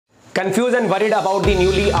Confused and worried about the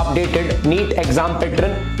newly updated NEET exam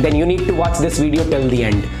pattern? Then you need to watch this video till the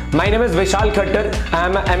end. My name is Vishal. I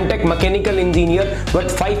am a MTech mechanical engineer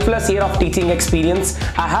with 5+ years of teaching experience.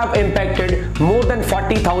 I have impacted more than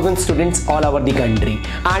 40,000 students all over the country,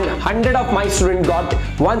 and 100 of my students got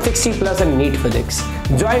 160+ in NEET physics.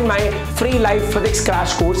 Join my free live physics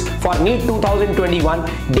crash course for NEET 2021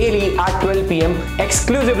 daily at 12 PM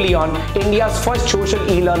exclusively on India's first social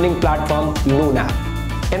e-learning platform, Noon app.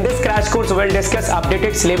 In this crash course, we will discuss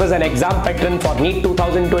updated syllabus and exam pattern for NEET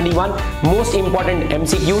 2021, most important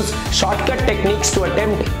MCQs, shortcut techniques to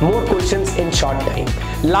attempt more questions in short time,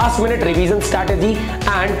 last minute revision strategy,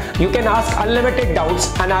 and you can ask unlimited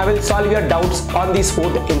doubts and I will solve your doubts on the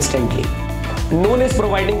spot instantly. Noon is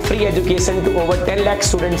providing free education to over 10 lakh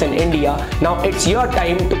students in India. Now it's your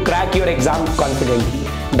time to crack your exam confidently.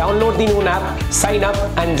 Download the Noon app, sign up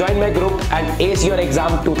and join my group and ace your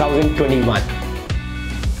exam 2021.